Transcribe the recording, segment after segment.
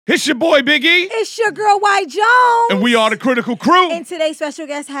It's your boy, Big E. It's your girl, Y Jones. And we are the Critical Crew. And today's special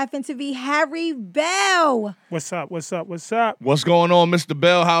guest happened to be Harry Bell. What's up? What's going on, Mr.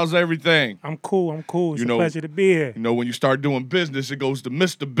 Bell? How's everything? I'm cool. It's a pleasure to be here. You know, when you start doing business, it goes to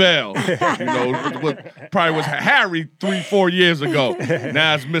Mr. Bell. What probably was Harry 3-4 years ago.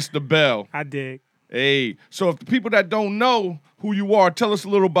 Now it's Mr. Bell. I dig. Hey, so if the people that don't know who you are, tell us a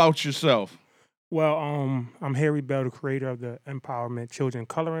little about yourself. Well, I'm Harry Bell, the creator of the Empowerment Children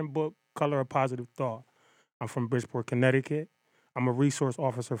Coloring Book, Color a Positive Thought. I'm from Bridgeport, Connecticut. I'm a resource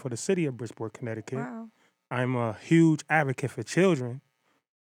officer for the city of Bridgeport, Connecticut. Wow. I'm a huge advocate for children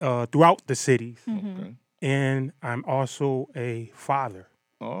throughout the cities. Mm-hmm. Okay. And I'm also a father.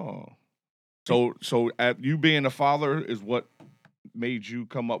 Oh. So at you being a father is what made you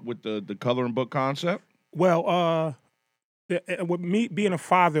come up with the coloring book concept? Well, with me being a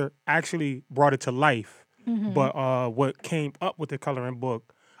father actually brought it to life. Mm-hmm. But what came up with the coloring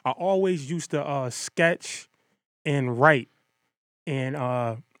book, I always used to sketch and write, and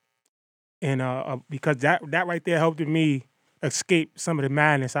because that right there helped me escape some of the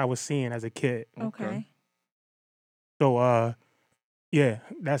madness I was seeing as a kid. Okay. So yeah,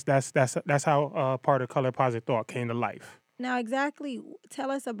 that's how part of Color Positive Thought came to life. Now, exactly, tell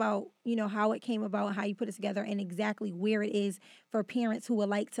us about, how it came about, how you put it together, and exactly where it is for parents who would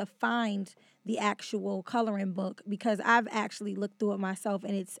like to find the actual coloring book, because I've actually looked through it myself,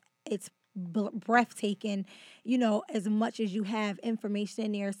 and it's breathtaking, as much as you have information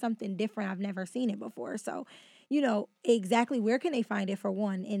in there, something different. I've never seen it before. So, exactly where can they find it, for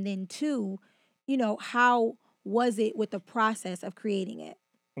one? And then two, how was it with the process of creating it?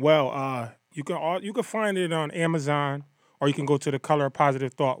 Well, you can find it on Amazon, or you can go to the Color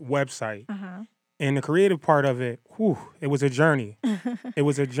Positive Thought website. Uh-huh. And the creative part of it, it was a journey. It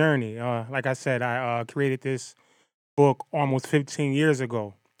was a journey. Like I said, I created this book almost 15 years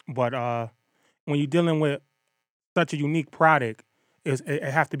ago. But when you're dealing with such a unique product, it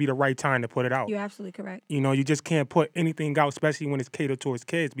has to be the right time to put it out. You're absolutely correct. You just can't put anything out, especially when it's catered towards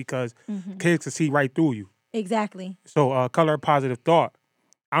kids, because Mm-hmm. kids can see right through you. Exactly. So Color Positive Thought.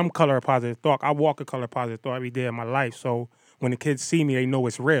 I'm Color Positive Thought. I walk a Color Positive Thought every day of my life. So when the kids see me, they know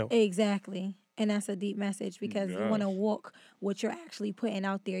it's real. Exactly. And that's a deep message, because you want to Yes. walk what you're actually putting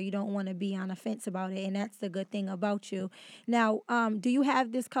out there. You don't want to be on the fence about it. And that's the good thing about you. Now, do you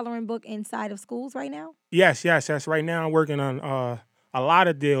have this coloring book inside of schools right now? Yes. Right now I'm working on a lot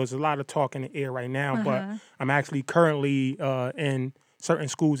of deals, a lot of talk in the air right now. But I'm actually currently in certain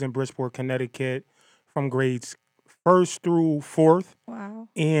schools in Bridgeport, Connecticut, from grades 1st through 4th. Wow.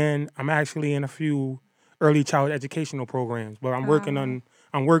 And I'm actually in a few early childhood educational programs. But I'm working on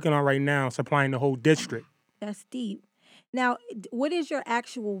right now supplying the whole district. That's deep. Now, what is your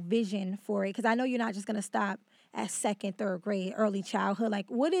actual vision for it? Because I know you're not just going to stop at 2nd, 3rd grade, early childhood. Like,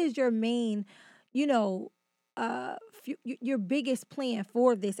 what is your main, your biggest plan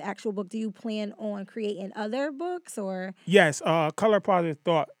for this actual book? Do you plan on creating other books, or? Yes, Color Positive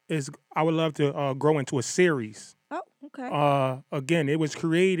Thought is, I would love to grow into a series. Oh, okay. Again, it was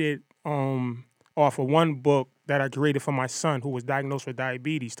created off of one book that I created for my son, who was diagnosed with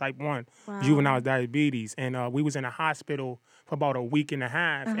diabetes, type 1, Wow. juvenile diabetes. And we was in a hospital for about a week and a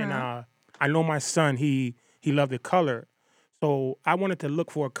half. And I know my son, he loved the color. So I wanted to look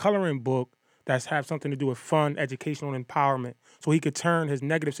for a coloring book that's have something to do with fun, educational, and empowerment, so he could turn his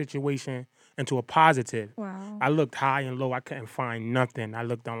negative situation into a positive. Wow. I looked high and low. I couldn't find nothing. I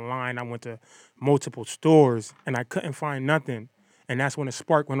looked online. I went to multiple stores, and I couldn't find nothing. And that's when a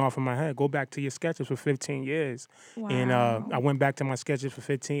spark went off in my head. Go back to your sketches for 15 years. Wow. And I went back to my sketches for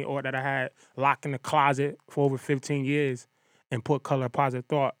 15, or that I had locked in the closet for over 15 years, and put Color Positive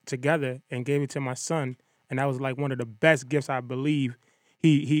Thought together and gave it to my son. And that was like one of the best gifts, I believe,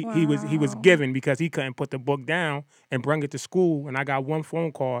 he was given, because he couldn't put the book down and bring it to school. And I got one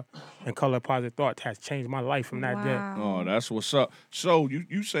phone call, and Color Positive Thought has changed my life from that day. Oh, that's what's up. So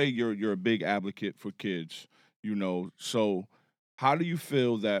you say you're a big advocate for kids, so how do you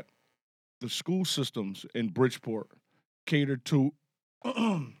feel that the school systems in Bridgeport cater to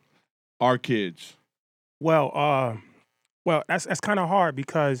our kids? Well, that's kind of hard,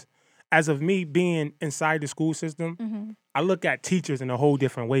 because as of me being inside the school system, I look at teachers in a whole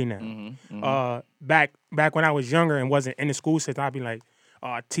different way now. Back when I was younger and wasn't in the school system, I'd be like,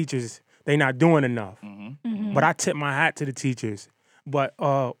 teachers, they not doing enough. But I tip my hat to the teachers. But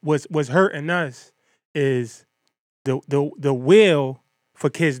what's hurting us is the will for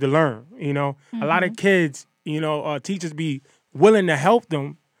kids to learn. A lot of kids, teachers be willing to help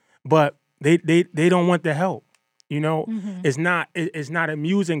them, but they don't want the help. It's not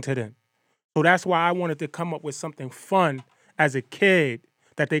amusing to them. So that's why I wanted to come up with something fun as a kid,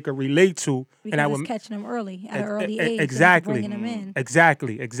 that they could relate to. Because and I it's would catching them early at an early age. exactly, Bringing them in.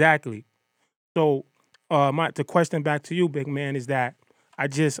 exactly. So, the question back to you, big man, is that I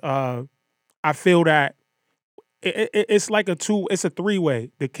feel that it's like it's a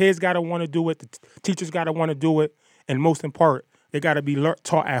three-way. The kids gotta want to do it. The teachers gotta want to do it, and most important, they gotta be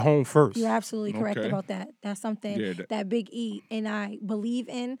taught at home first. You're absolutely correct Okay. about that. That's something that Big E and I believe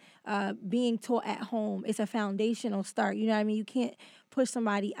in. Being taught at home. It's a foundational start. You know what I mean? You can't push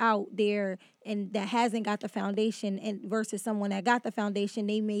somebody out there and that hasn't got the foundation, and versus someone that got the foundation.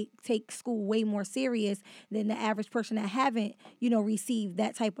 They may take school way more serious than the average person that haven't, received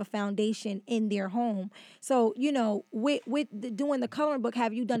that type of foundation in their home. So, with doing the coloring book,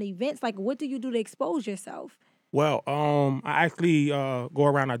 have you done events? Like, what do you do to expose yourself? Well, I actually go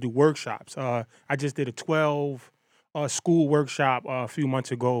around. I do workshops. I just did a 12 school workshop a few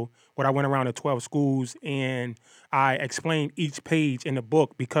months ago, where I went around to 12 schools and I explained each page in the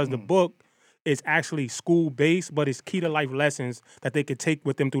book, because the book is actually school based, but it's key to life lessons that they could take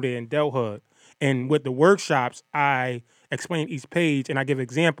with them through their adulthood. And with the workshops, I explain each page and I give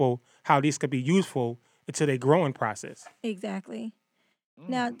example how these could be useful into their growing process. Exactly.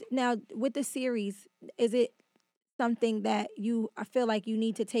 Now, with the series, is it something that I feel like you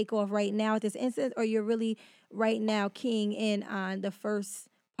need to take off right now at this instance, or you're really right now keying in on the first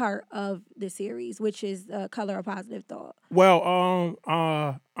part of the series, which is Color of Positive Thought? Well,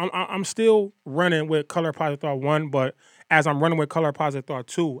 I'm still running with Color Positive Thought 1, but as I'm running with Color Positive Thought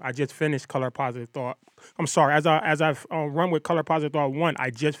 2, I just finished Color Positive Thought. I'm sorry, as I've run with Color Positive Thought 1,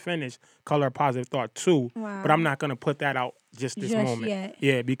 I just finished Color Positive Thought 2, Wow. but I'm not gonna put that out just moment. Yet.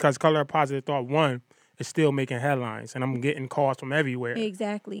 Yeah, because Color Positive Thought 1 is still making headlines, and I'm getting calls from everywhere.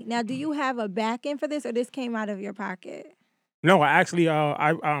 Exactly. Now, do you have a back end for this, or this came out of your pocket? No, I actually,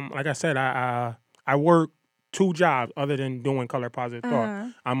 like I said, I work 2 jobs other than doing Color Positive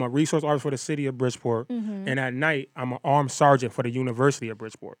Thought. I'm a resource officer for the city of Bridgeport, and at night I'm an armed sergeant for the University of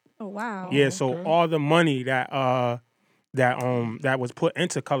Bridgeport. Oh wow! Yeah, so all the money that was put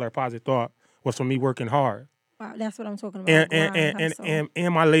into Color Positive Thought was from me working hard. Wow, that's what I'm talking about.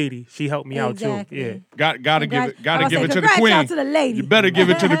 And my lady, she helped me out too. Yeah, gotta give it to the queen. Out to the lady. You better give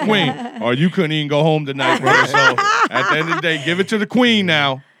it to the queen, or you couldn't even go home tonight, brother. So at the end of the day, give it to the queen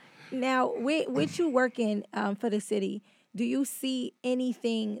now. Now, with you working for the city, do you see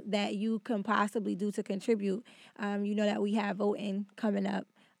anything that you can possibly do to contribute? You know that we have voting coming up.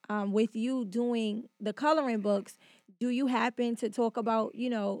 With you doing the coloring books, do you happen to talk about,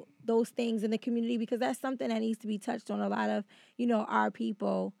 those things in the community? Because that's something that needs to be touched on. A lot of, our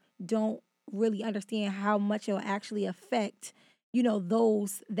people don't really understand how much it'll actually affect,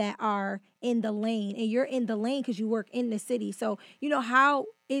 those that are in the lane. And you're in the lane because you work in the city. So, how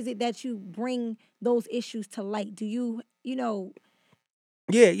is it that you bring those issues to light? Do you,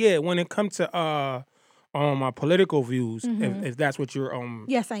 Yeah. When it comes to my political views, if that's what you're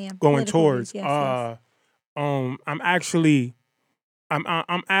yes, I am going political towards, views. Yes. I'm actually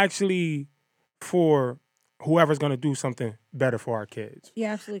for whoever's gonna do something better for our kids.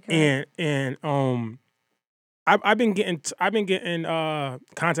 You're absolutely correct. And I've been getting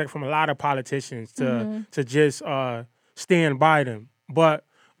contact from a lot of politicians to just stand by them. But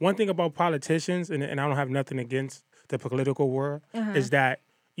one thing about politicians, and I don't have nothing against the political world, is that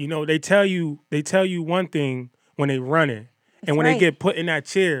they tell you one thing when they running, and when they get put in that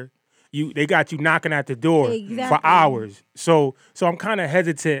chair, they got you knocking at the door for hours. So I'm kind of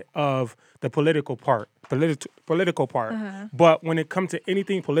hesitant of the political part. But when it comes to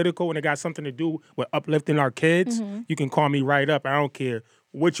anything political, and it got something to do with uplifting our kids, you can call me right up. I don't care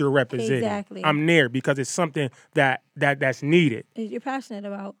what you're representing. Exactly. I'm there because it's something that's needed. You're passionate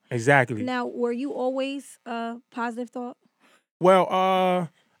about. Exactly. Now, were you always positive thought? Well,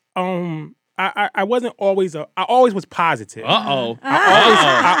 I wasn't always I always was positive. I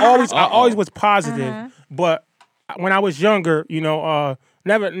always was positive, but when I was younger,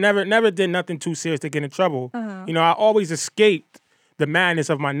 never did nothing too serious to get in trouble. I always escaped the madness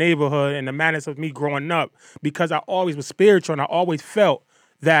of my neighborhood and the madness of me growing up because I always was spiritual, and I always felt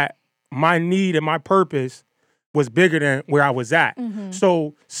that my need and my purpose was bigger than where I was at.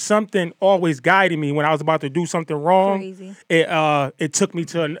 So something always guided me when I was about to do something wrong. Crazy. It took me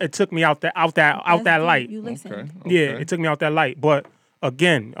out that light. You listen. Okay. Yeah, it took me out that light. But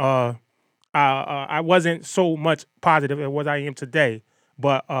again, I wasn't so much positive as what I am today.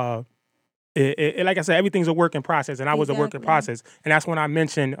 But like I said, everything's a work in process, and I was a work in process. And that's when I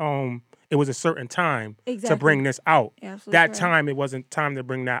mentioned it was a certain time to bring this out. Absolutely That correct. time, it wasn't time to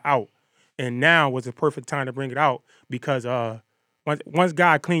bring that out. And now was the perfect time to bring it out because once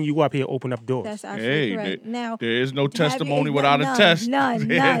God clean you up, He'll open up doors. That's actually Hey, correct. Now, there is no have you, testimony is without a none, test. none,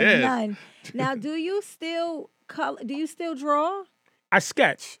 There it none, is. none. Now, do you still color? Do you still draw? I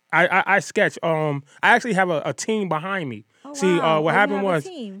sketch. I sketch. I actually have a team behind me. Oh See, wow! what Oh, you happened have a was,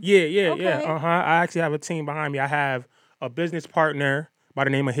 team. yeah. Okay. I actually have a team behind me. I have a business partner by the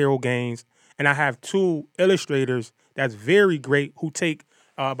name of Hero Gaines, and I have 2 illustrators that's very great who take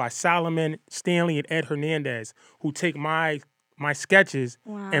by Solomon Stanley and Ed Hernandez, who take my sketches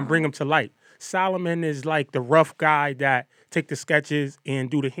and bring Wow. them to light. Solomon is like the rough guy that take the sketches and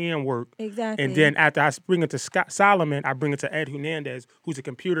do the handwork. Exactly. And then after I bring it to Solomon, I bring it to Ed Hernandez, who's a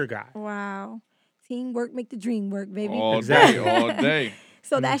computer guy. Wow. Teamwork make the dream work, baby. All day, Exactly. all day.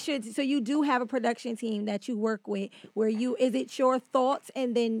 So that should. So you do have a production team that you work with, where you is it your thoughts,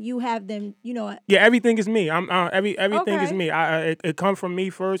 and then you have them. Yeah, everything is me. I'm everything is Okay. me. It comes from me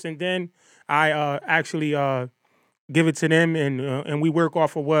first, and then I actually give it to them, and we work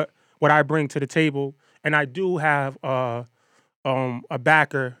off of what I bring to the table. And I do have a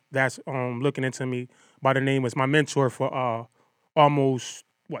backer that's looking into me by the name is my mentor for almost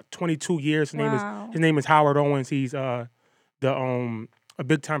 22 years. Wow. His name is Howard Owens. He's the a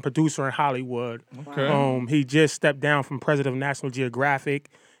big time producer in Hollywood. Okay. Wow. He just stepped down from president of National Geographic.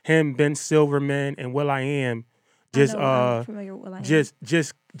 Him, Ben Silverman, and Will I Am just I'm familiar with Will.i.am.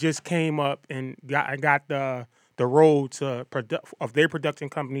 just came up and got the role to of their production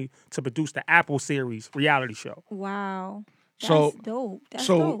company to produce the Apple series reality show. Wow. That's So, dope. That's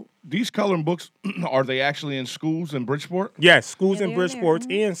so dope. these coloring books, are they actually in schools in Bridgeport? Yes, schools Yeah, and they are Bridge there. Sports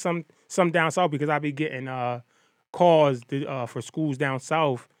Mhm. and some down south because I be getting calls for schools down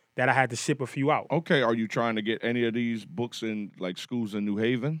south that I had to ship a few out. Okay, are you trying to get any of these books in like schools in New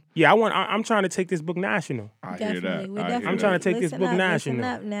Haven? Yeah, I'm trying to take this book national. I Definitely. hear that. We're I hear definitely I'm trying to that. take this listen book up, national.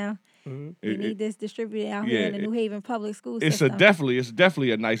 Listen up now. Mhm. We It- need this distributed out yeah, here in the New Haven public school It's system. it's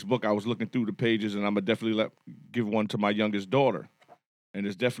definitely a nice book. I was looking through the pages, and I'm gonna definitely give one to my youngest daughter. And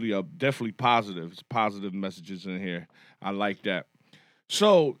it's definitely positive. It's positive messages in here. I like that.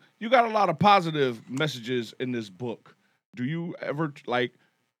 So you got a lot of positive messages in this book. Do you ever like?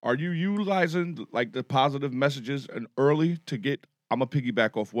 Are you utilizing like the positive messages and early to get? I'm gonna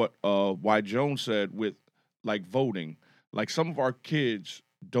piggyback off what Y Jones said with like voting. Like some of our kids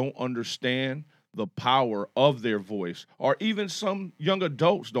don't understand the power of their voice, or even some young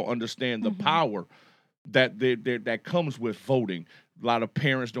adults don't understand the power that comes with voting. A lot of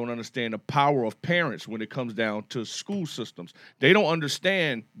parents don't understand the power of parents when it comes down to school systems. They don't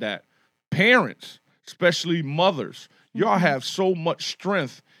understand that parents, especially mothers, y'all have so much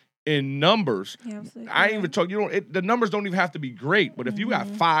strength in numbers. Yeah, absolutely. I ain't even talk. The numbers don't even have to be great, but if you got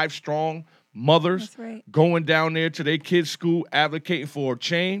 5 strong mothers That's right. going down there to their kids' school advocating for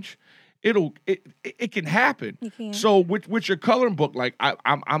change, it can happen. You can. So with your coloring book, like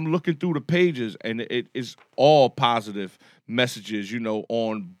I'm looking through the pages and it is all positive messages,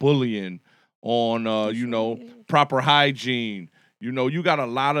 on bullying, on sure is. proper hygiene. You got a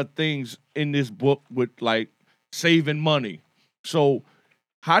lot of things in this book with like saving money. So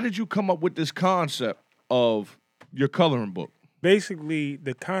how did you come up with this concept of your coloring book? Basically,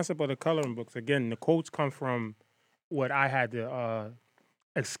 the concept of the coloring books, again, the quotes come from what I had to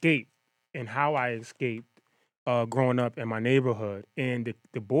escape and how I escaped growing up in my neighborhood. And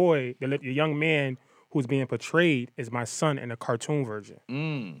the young man who's being portrayed is my son in the cartoon version.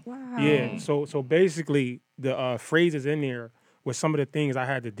 Wow. Yeah. So basically, the phrases in there were some of the things I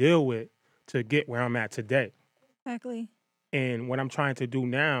had to deal with to get where I'm at today. Exactly. And what I'm trying to do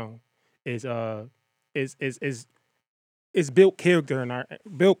now is is build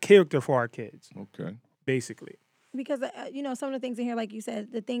character for our kids, Okay. basically. Because some of the things in here, like you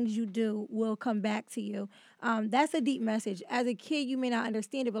said, the things you do will come back to you. That's a deep message. As a kid, you may not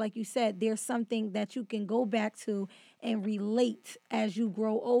understand it, but like you said, there's something that you can go back to and relate as you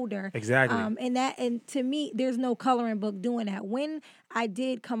grow older. Exactly. And to me, there's no coloring book doing that. When I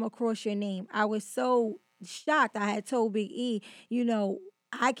did come across your name, I was so shocked. I had told Big E,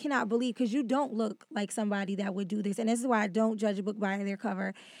 I cannot believe, because you don't look like somebody that would do this. And this is why I don't judge a book by their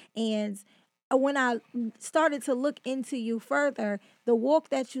cover. And when I started to look into you further, the walk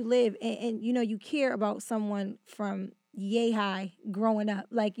that you live, and you care about someone from yay high growing up.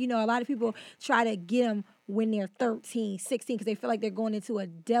 Like, a lot of people try to get them when they're 13, 16, because they feel like they're going into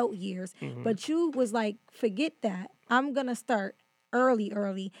adult years. But you was like, forget that. I'm going to start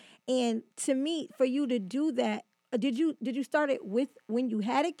early. And to me, for you to do that, did you start it with when you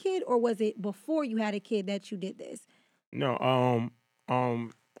had a kid, or was it before you had a kid that you did this? No,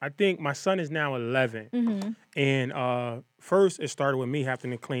 I think my son is now 11, and first it started with me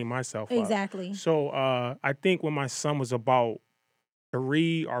having to clean myself up. Exactly. So I think when my son was about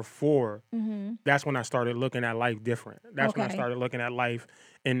 3 or 4, Mm-hmm. that's when I started looking at life different. That's when I Okay. started looking at life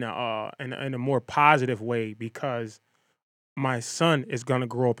in a more positive way, because my son is gonna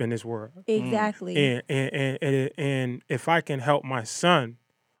grow up in this world, Exactly. and if I can help my son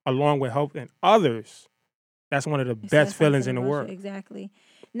along with helping others, that's one of the It best says feelings something in the about you. world. Exactly.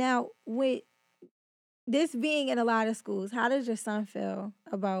 Now, with this being in a lot of schools, how does your son feel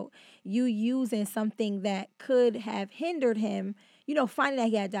about you using something that could have hindered him? You know, finding that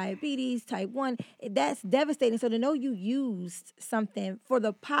he had diabetes, type 1, that's devastating. So to know you used something for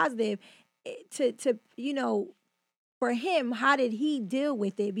the positive, to for him, how did he deal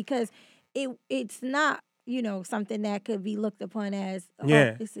with it? Because it's not, something that could be looked upon as, oh,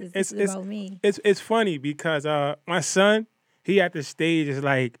 Yeah, this is about me. it's funny because my son, he at the stage is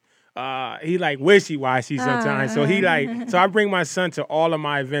like he like wishy washy sometimes. So he like, so I bring my son to all of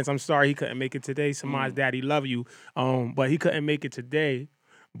my events. I'm sorry he couldn't make it today. Samaj, daddy, love you. But he couldn't make it today.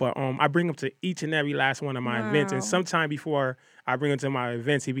 But I bring him to each and every last one of my events. And Wow. sometime before I bring him to my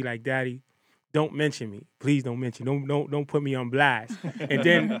events, he be like, Daddy, don't mention me. Please don't mention. Don't put me on blast. And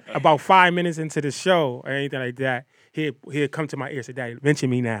then about 5 minutes into the show or anything like that, he'll come to my ear and say, Daddy, mention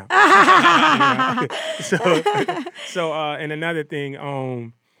me now. And another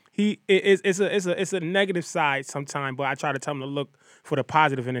thing, it's a negative side sometimes, but I try to tell him to look for the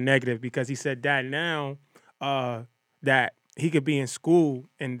positive and the negative, because he said, Dad, now that he could be in school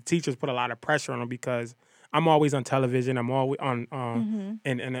and the teachers put a lot of pressure on him, because I'm always on television. I'm always on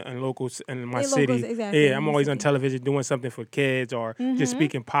in locals in my In city. locals, exactly, Yeah, in I'm your always on city. television doing something for kids or just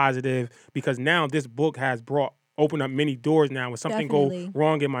speaking positive, because now this book has opened up many doors now. When something Definitely. go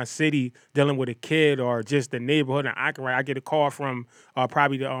wrong in my city, dealing with a kid or just the neighborhood, and I get a call from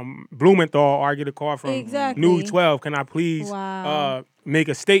probably the Blumenthal, or I get a call from Exactly. News 12. Can I please Wow. make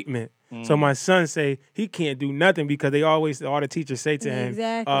a statement? So my son say he can't do nothing, because all the teachers say to him,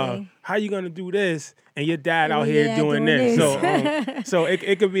 Exactly. how you gonna do this? And your dad out When here your dad doing doing this. this. So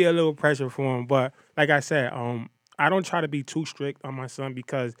it could be a little pressure for him. But like I said, I don't try to be too strict on my son,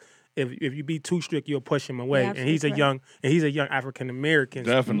 because if you be too strict, you'll push him away. And he's a young African American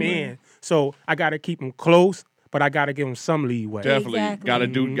Definitely. man. So I gotta keep him close, but I gotta give him some leeway. Definitely.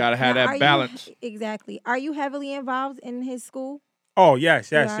 Exactly. Gotta have Now, that balance. exactly? Are you heavily involved in his school? Oh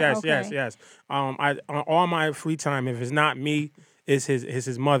yes. You are? Okay. I on all my free time, if it's not me, it's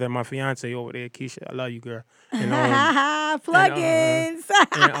his mother, my fiance over there, Keisha. I love you, girl. And Plugins.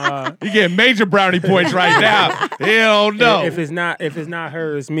 You getting major brownie points right now. Hell no. if it's not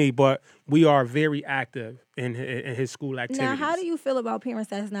her, it's me. But we are very active in his school activities. Now, how do you feel about parents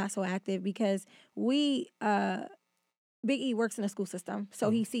that's not so active? Because Big E works in the school system,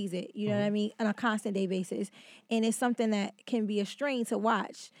 so he sees it, you know what I mean, on a constant day basis. And it's something that can be a strain to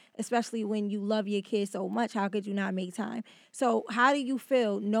watch, especially when you love your kids so much. How could you not make time? So how do you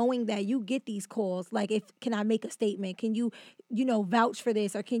feel knowing that you get these calls? Like, can I make a statement? Can you, vouch for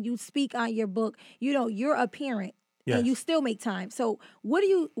this? Or can you speak on your book? You're a parent. Yes. And you still make time. So what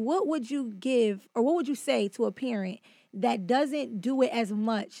would you give, or what would you say to a parent that doesn't do it as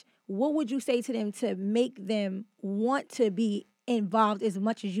much? What would you say to them to make them want to be involved as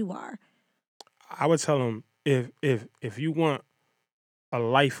much as you are? I would tell them, if you want a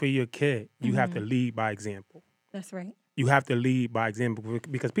life for your kid, you have to lead by example. That's right. You have to lead by example,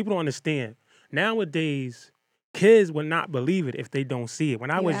 because people don't understand. Nowadays, kids will not believe it if they don't see it. When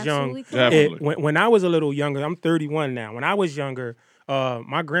I You're was young, absolutely correct. Definitely. when I was a little younger, I'm 31 now. When I was younger,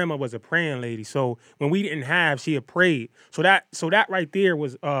 my grandma was a praying lady. So when we didn't have, she had prayed. So that right there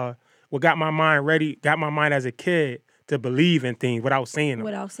was what got my mind ready, got my mind as a kid to believe in things without seeing them.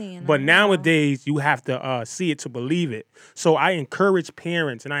 Without seeing But them. nowadays, you have to see it to believe it. So I encourage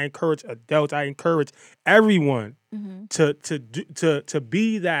parents, and I encourage adults, I encourage everyone to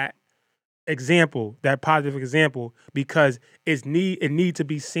be that example, that positive example, because it need to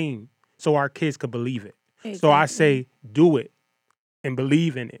be seen so our kids could believe it. Exactly. So I say, do it and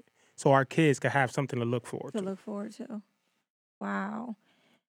believe in it, so our kids can have something to look forward to. look forward to. Wow.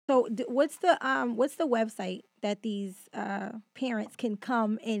 So what's the website that these parents can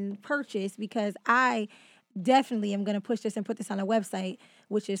come and purchase? Because I definitely am going to push this and put this on a website,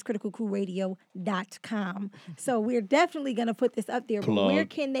 which is criticalcrewradio.com. So we're definitely going to put this up there. But where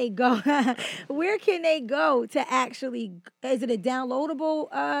can they go? Where can they go to actually, is it a downloadable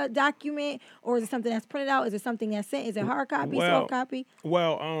document, or is it something that's printed out? Is it something that's sent? Is it hard copy, soft copy?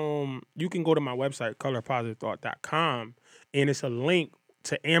 Well, you can go to my website, colorpositivethought.com, and it's a link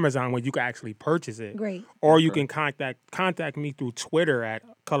to Amazon where you can actually purchase it. Great. Or you can contact me through Twitter at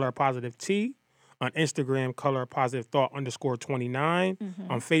colorpositivet, on Instagram, colorpositivethought_29,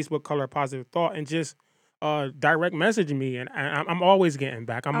 on Facebook, colorpositivethought, and just direct messaging me, and I'm always getting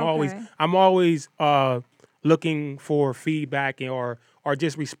back. Okay. I'm always looking for feedback or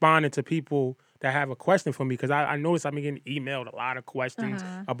just responding to people that have a question for me, because I notice I've been getting emailed a lot of questions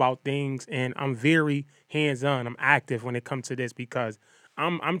about things, and I'm very hands-on. I'm active when it comes to this, because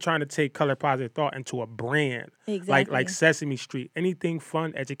I'm trying to take Color Positive Thought into a brand, Exactly. like Sesame Street. Anything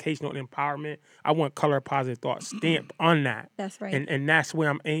fun, educational, and empowerment, I want Color Positive Thought stamped on that. That's right. And that's where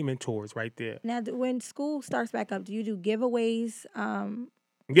I'm aiming towards right there. Now, when school starts back up, do you do giveaways?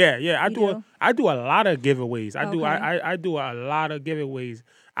 Yeah. You I do a lot of giveaways. Okay. I do a lot of giveaways.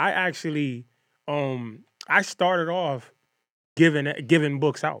 I actually I started off giving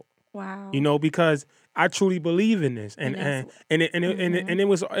books out. Wow. You know, because I truly believe in this, and it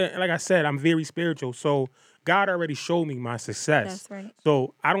was like I said, I'm very spiritual. So God already showed me my success. That's right.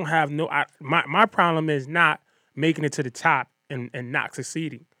 So I don't have my problem is not making it to the top and not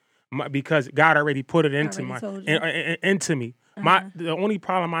succeeding, because God already put it into into me. The only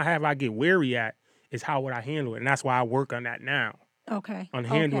problem I have, I get weary at, is how would I handle it, and that's why I work on that now. Okay. On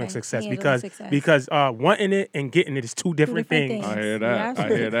handling success, Handling because wanting it and getting it is two different things. I hear that. You're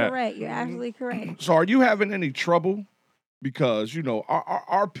absolutely I hear that. correct. You're absolutely correct. So are you having any trouble? Because,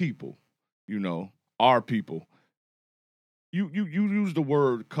 our people, our people, you use the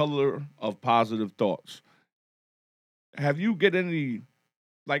word color of positive thoughts. Have you get any,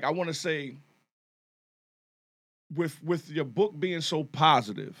 like, I want to say, with your book being so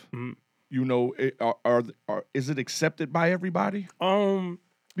positive, is it accepted by everybody?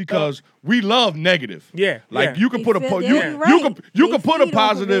 Because we love negative. Yeah. Like you can put a put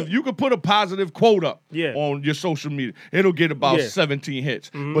a positive quote up on your social media. It'll get about 17 hits.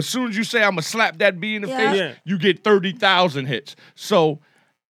 But as soon as you say I'm gonna slap that bee in the face, you get 30,000 hits. So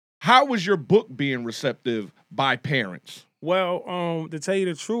how was your book being receptive by parents? Well, to tell you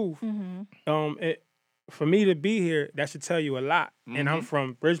the truth, for me to be here, that should tell you a lot. And I'm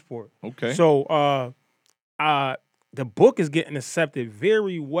from Bridgeport. Okay. So the book is getting accepted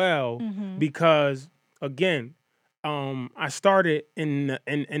very well because, again, I started on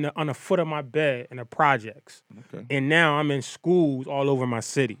the foot of my bed in the projects, and now I'm in schools all over my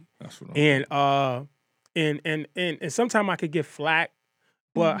city. That's what I'm and sometimes I could get flack,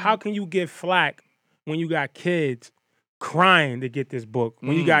 but how can you get flack when you got kids crying to get this book?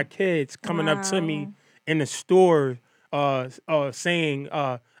 When you got kids coming up to me in the store, saying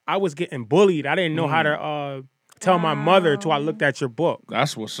I was getting bullied. I didn't know how to tell my mother till I looked at your book.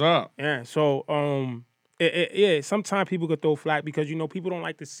 That's what's up. Yeah. So sometimes people could throw flack because people don't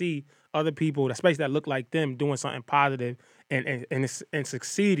like to see other people, especially that look like them, doing something positive and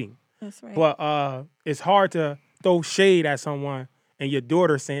succeeding. That's right. But it's hard to throw shade at someone and your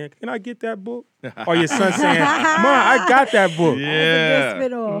daughter saying, "Can I get that book?" Or your son saying, "Ma, I got that book." Yeah. That's a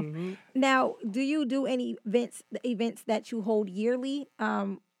good Now, do you do any events that you hold yearly?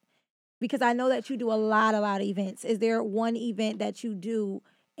 Because I know that you do a lot of events. Is there one event that you do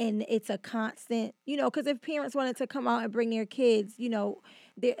and it's a constant, because if parents wanted to come out and bring their kids,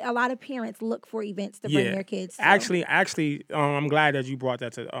 a lot of parents look for events to bring their kids. So. Actually, I'm glad that you brought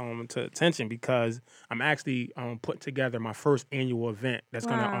that to attention, because I'm actually putting together my first annual event that's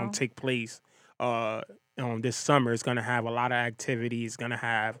going to take place this summer. It's going to have a lot of activities. And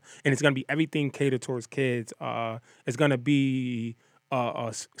it's going to be everything catered towards kids. It's going to be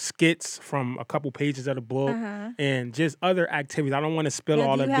skits from a couple pages of the book and just other activities. I don't want to spill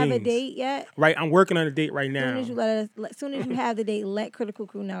all the beans. Do you have a date yet? Right, I'm working on a date right now. As soon as you have the date, let Critical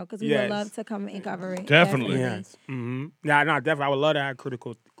Crew know, because we would love to come and cover it. Definitely. Yes. Mm-hmm. Definitely. I would love to have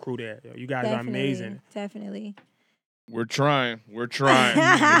Critical Crew there. You guys are amazing. Definitely. We're trying.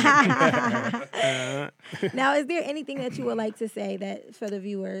 Now, is there anything that you would like to say that for the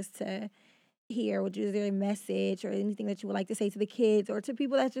viewers to hear? Is there a message or anything that you would like to say to the kids or to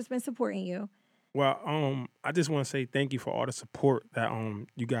people that's just been supporting you? Well, I just want to say thank you for all the support that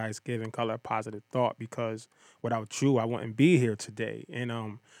you guys give in Color Positive Thought, because without you, I wouldn't be here today. And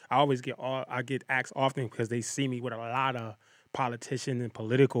I get asked often because they see me with a lot of politicians and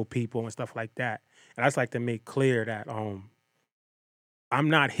political people and stuff like that. And I just like to make clear that I'm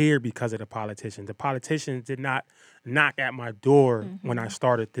not here because of the politicians. The politicians did not knock at my door when I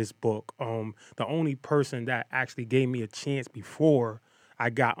started this book. The only person that actually gave me a chance before I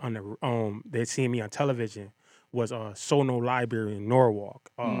got on they seen me on television was Sono Library in Norwalk.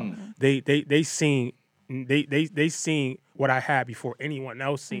 They seen what I had before anyone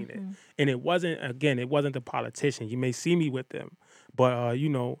else seen it, and it wasn't the politicians. You may see me with them, but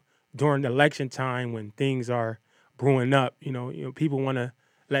during the election time when things are brewing up, people want to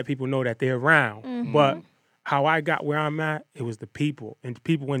let people know that they're around. But how I got where I'm at, it was the people and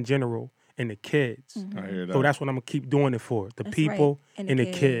people in general, and the kids. I hear that. So that's what I'm gonna keep doing it for. The That's people right. and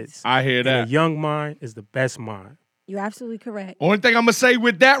the kids. I hear And that. a young mind is the best mind. You're absolutely correct. Only thing I'm gonna say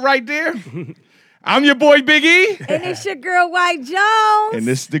with that right there, I'm your boy Big E, And it's your girl White Jones. and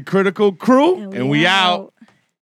this is the Critical Crew, and we out.